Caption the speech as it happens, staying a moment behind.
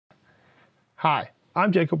Hi,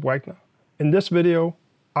 I'm Jacob Wagner. In this video,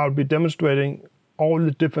 I'll be demonstrating all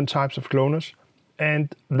the different types of cloners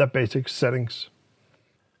and their basic settings.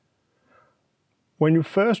 When you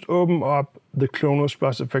first open up the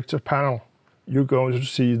Cloners+Effectors panel, you're going to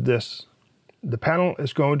see this. The panel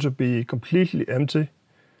is going to be completely empty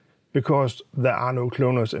because there are no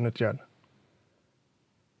cloners in it yet.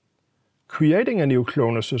 Creating a new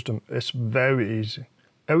cloner system is very easy.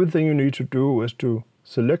 Everything you need to do is to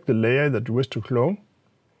select the layer that you wish to clone,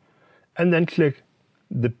 and then click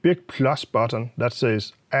the big plus button that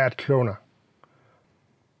says Add Cloner.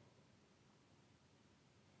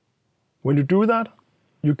 When you do that,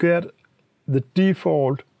 you get the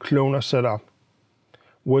default cloner setup,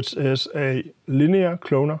 which is a linear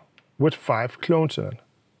cloner with 5 clones in it.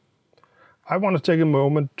 I want to take a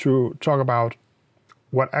moment to talk about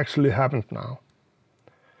what actually happened now.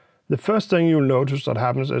 The first thing you'll notice that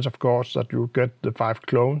happens is, of course, that you get the 5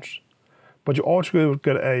 clones, but you also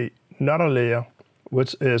get another layer,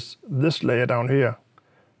 which is this layer down here.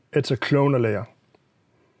 It's a cloner layer.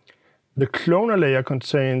 The cloner layer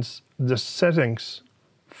contains the settings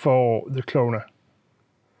for the cloner.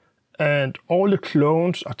 And all the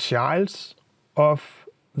clones are childs of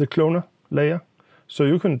the cloner layer. So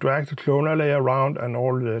you can drag the cloner layer around and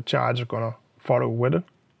all the childs are gonna follow with it.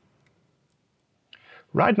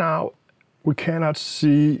 Right now, we cannot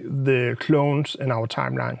see the clones in our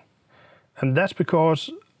timeline. And that's because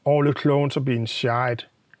all the clones are being shied.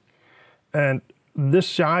 And this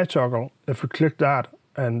shy toggle, if we click that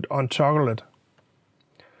and untoggle it,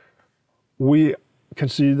 we can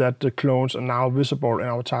see that the clones are now visible in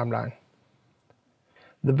our timeline.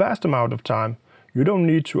 The vast amount of time, you don't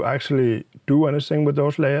need to actually do anything with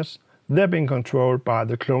those layers. They're being controlled by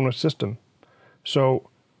the cloner system. So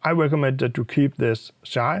I recommend that you keep this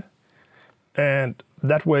shy, and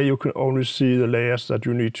that way you can only see the layers that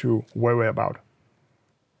you need to worry about.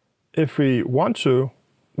 If we want to,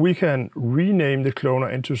 we can rename the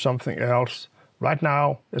cloner into something else. Right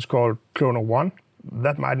now it's called Cloner 1.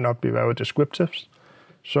 That might not be very descriptive.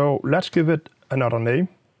 So let's give it another name.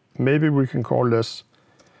 Maybe we can call this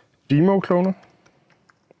Demo Cloner.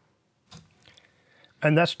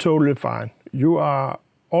 And that's totally fine. You are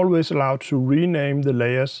always allowed to rename the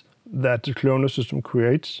layers that the cloner system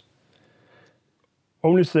creates.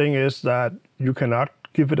 Only thing is that you cannot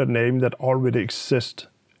give it a name that already exists.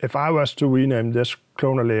 If I was to rename this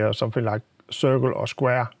cloner layer something like circle or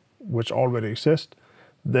square, which already exists,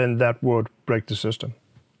 then that would break the system.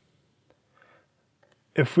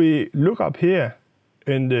 If we look up here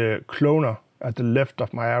in the cloner at the left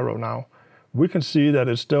of my arrow now, we can see that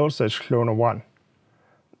it still says Cloner 1.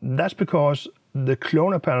 That's because the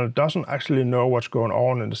cloner panel doesn't actually know what's going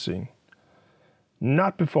on in the scene.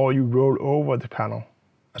 Not before you roll over the panel.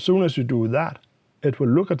 As soon as you do that, it will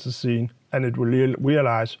look at the scene and it will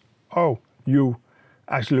realize, oh, you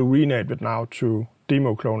actually renamed it now to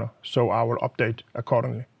Demo Cloner, so I will update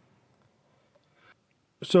accordingly.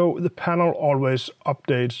 So the panel always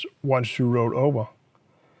updates once you roll over.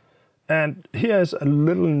 And here's a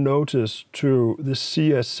little notice to the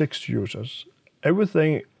CS6 users.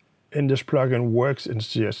 Everything in this plugin works in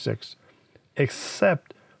CS6,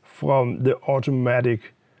 except from the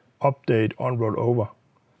automatic update on rollover.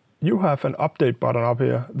 You have an update button up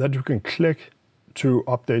here that you can click to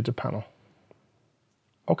update the panel.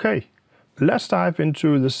 Okay, let's dive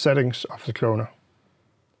into the settings of the cloner.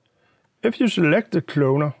 If you select the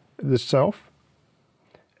cloner itself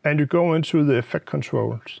and you go into the effect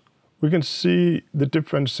controls, we can see the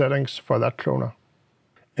different settings for that cloner.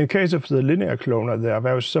 In case of the linear cloner, they are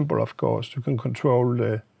very simple, of course. You can control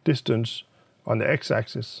the distance on the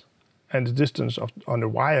x-axis and the distance on the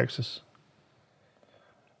y-axis.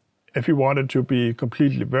 If you want it to be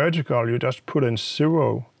completely vertical, you just put in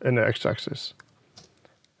 0 in the x-axis.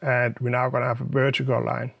 And we're now going to have a vertical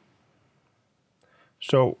line.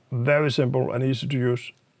 So very simple and easy to use.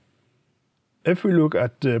 If we look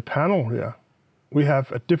at the panel here, we have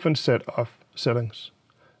a different set of settings.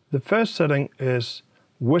 The first setting is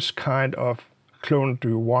which kind of clone do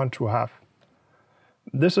you want to have.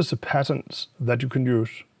 This is the patterns that you can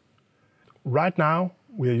use. Right now,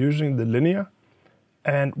 we are using the linear,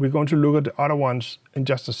 and we're going to look at the other ones in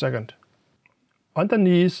just a second.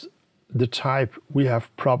 Underneath the type, we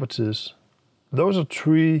have properties. Those are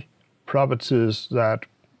 3 properties that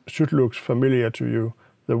should look familiar to you.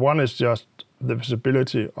 The one is just the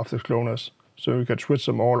visibility of the cloners, so you can switch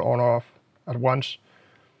them all on or off at once.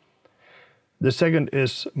 The second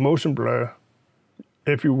is motion blur.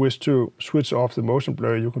 If you wish to switch off the motion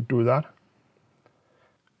blur, you can do that.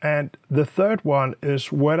 And the third one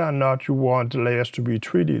is whether or not you want the layers to be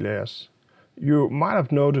 3D layers. you might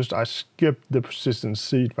have noticed I skipped the persistent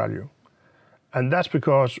seed value. And that's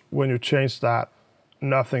because when you change that,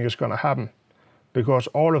 nothing is going to happen, because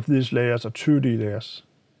all of these layers are 2D layers.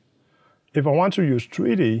 If I want to use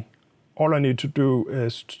 3D, all I need to do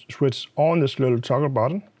is switch on this little toggle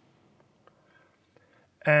button.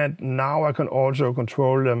 And now I can also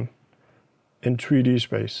control them in 3D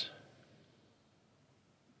space.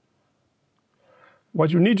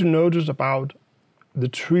 What you need to notice about the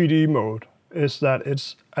 3D mode is that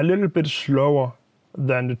it's a little bit slower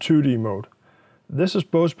than the 2D mode. This is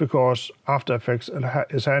both because After Effects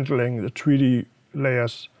is handling the 3D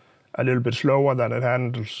layers a little bit slower than it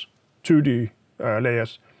handles 2D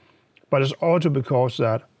layers, but it's also because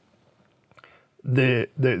that the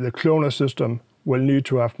cloner system will need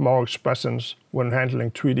to have more expressions when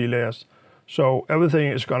handling 3D layers. So everything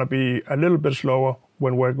is going to be a little bit slower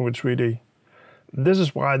when working with 3D. This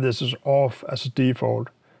is why this is off as a default.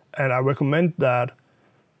 And I recommend that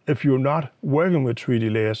if you're not working with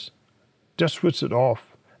 3D layers, just switch it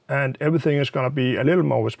off and everything is going to be a little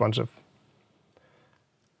more responsive.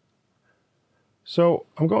 So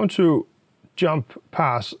I'm going to jump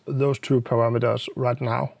past those two parameters right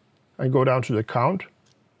now and go down to the count,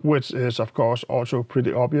 which is of course also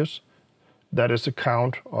pretty obvious. That is the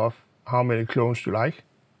count of how many clones you like.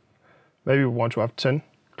 Maybe we want to have 10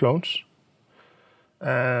 clones.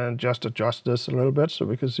 And just adjust this a little bit so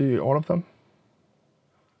we can see all of them.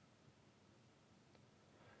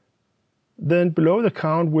 Then below the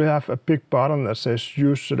count we have a big button that says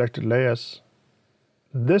Use Selected Layers.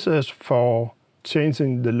 This is for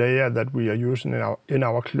changing the layer that we are using in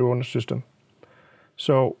our clone system.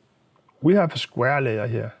 So we have a square layer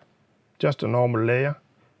here, just a normal layer.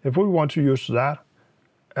 If we want to use that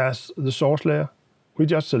as the source layer, we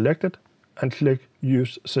just select it and click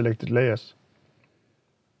Use Selected Layers.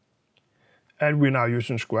 And we're now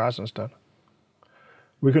using squares instead.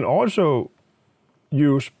 We can also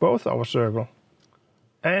use both our circle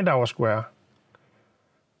and our square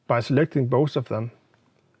by selecting both of them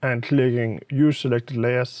and clicking Use Selected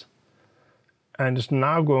Layers, and it's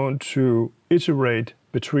now going to iterate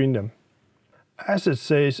between them. As it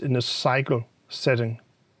says in the cycle setting,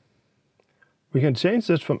 we can change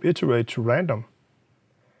this from iterate to random,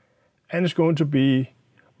 and it's going to be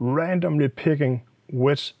randomly picking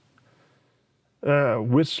which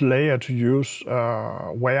layer to use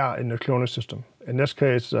where in the cloner system. In this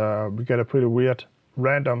case, we get a pretty weird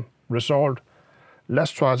random result. Let's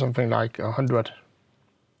try something like 100.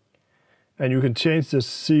 And you can change this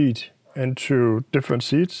seed into different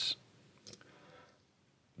seeds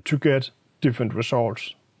to get different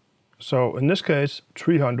results. So in this case,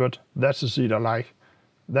 300, that's the seed I like.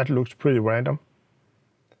 That looks pretty random.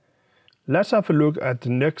 Let's have a look at the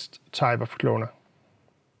next type of cloner.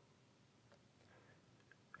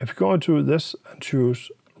 If you go into this and choose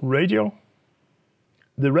radial,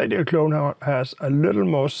 the radial cloner has a little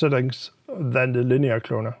more settings than the linear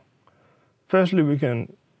cloner. Firstly, we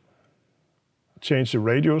can change the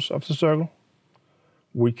radius of the circle.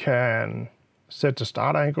 We can set the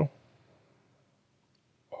start angle,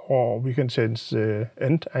 or we can change the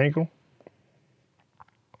end angle.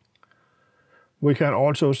 We can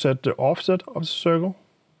also set the offset of the circle,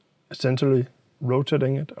 essentially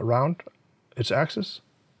rotating it around its axis.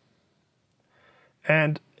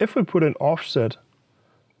 And if we put an offset,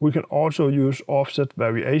 we can also use offset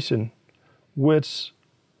variation, which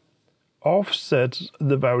offsets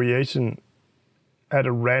the variation at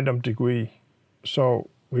a random degree. So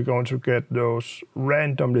we're going to get those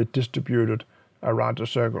randomly distributed around the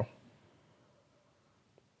circle.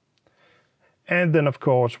 And then of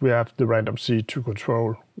course we have the random seed to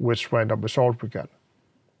control which random result we get.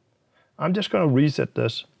 I'm just going to reset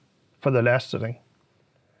this for the last setting.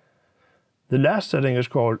 The last setting is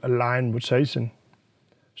called Align Rotation.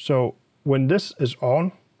 So when this is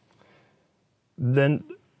on, then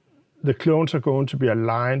the clones are going to be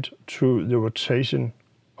aligned to the rotation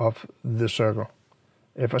of the circle.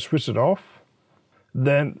 If I switch it off,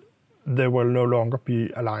 then they will no longer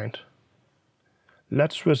be aligned.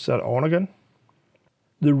 Let's switch that on again.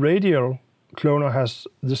 The radial cloner has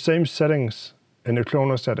the same settings in the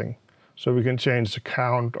cloner setting. So we can change the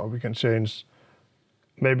count, or we can change,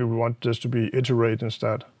 maybe we want this to be iterate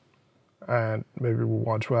instead. And maybe we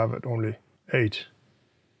want to have it only 8.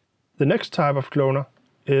 The next type of cloner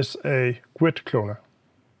is a grid cloner.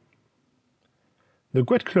 The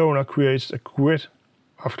grid cloner creates a grid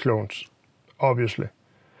of clones, obviously.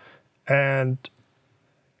 And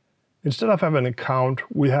instead of having a count,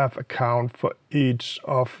 we have a count for each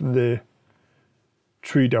of the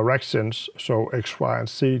 3 directions, so X, Y, and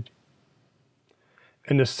Z.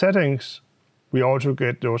 In the settings, We also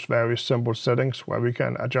get those very simple settings where we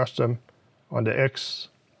can adjust them on the X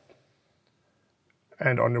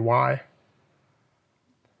and on the Y.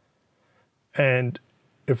 And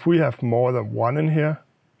if we have more than one in here,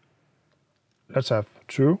 let's have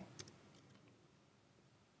 2.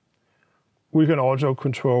 We can also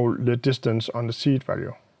control the distance on the seed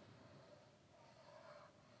value.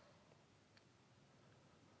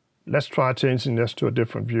 Let's try changing this to a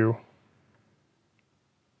different view.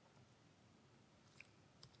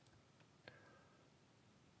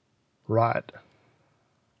 Right.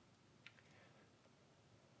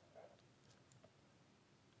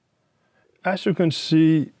 As you can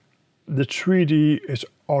see, the 3D is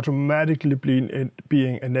automatically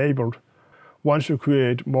being enabled once you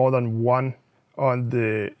create more than one on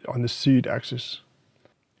the seed axis.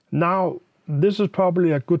 Now, this is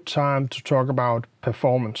probably a good time to talk about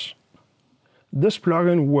performance. This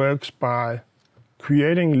plugin works by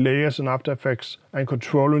creating layers in After Effects and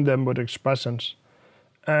controlling them with expressions.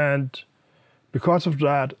 And because of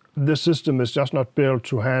that, this system is just not built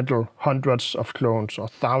to handle hundreds of clones or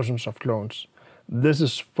thousands of clones. This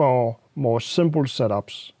is for more simple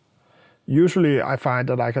setups. Usually I find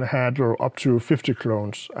that I can handle up to 50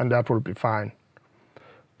 clones, and that will be fine.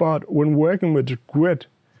 But when working with the grid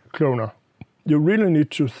cloner, you really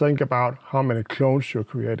need to think about how many clones you're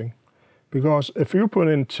creating. Because if you put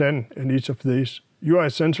in 10 in each of these, you are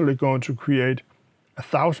essentially going to create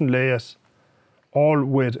 1,000 layers, all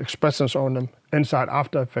with expressions on them inside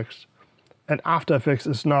After Effects. And After Effects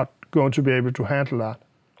is not going to be able to handle that.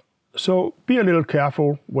 So be a little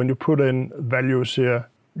careful when you put in values here.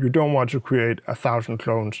 You don't want to create 1,000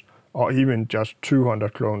 clones or even just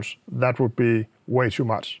 200 clones. That would be way too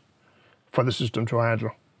much for the system to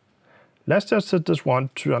handle. Let's just set this one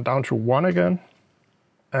down to 1 again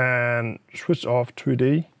and switch off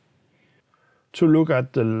 3D to look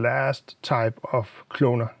at the last type of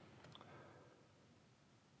cloner.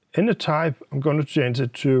 In the type, I'm going to change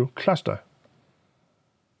it to cluster.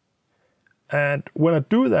 And when I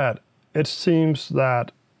do that, it seems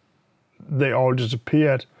that they all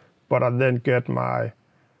disappeared, but I then get my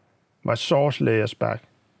source layers back.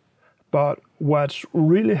 But what's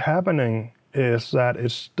really happening is that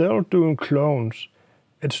it's still doing clones.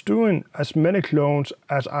 It's doing as many clones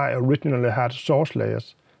as I originally had source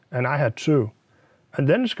layers, and I had 2. And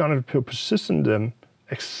then it's going to position them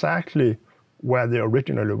exactly where they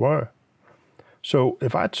originally were. So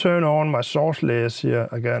if I turn on my source layers here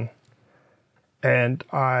again, and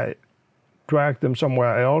I drag them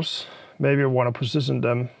somewhere else, maybe I want to position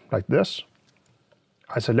them like this,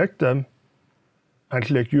 I select them and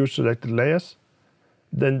click Use Selected Layers,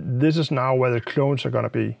 then this is now where the clones are going to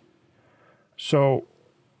be. So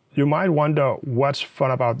you might wonder what's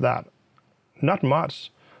fun about that. Not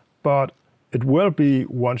much, but it will be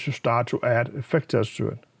once you start to add effectors to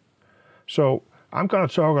it. So I'm going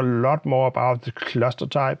to talk a lot more about the cluster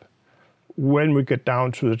type when we get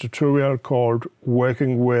down to the tutorial called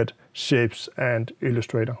Working with Shapes and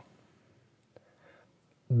Illustrator.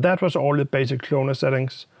 That was all the basic cloner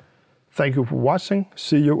settings. Thank you for watching.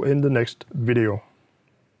 See you in the next video.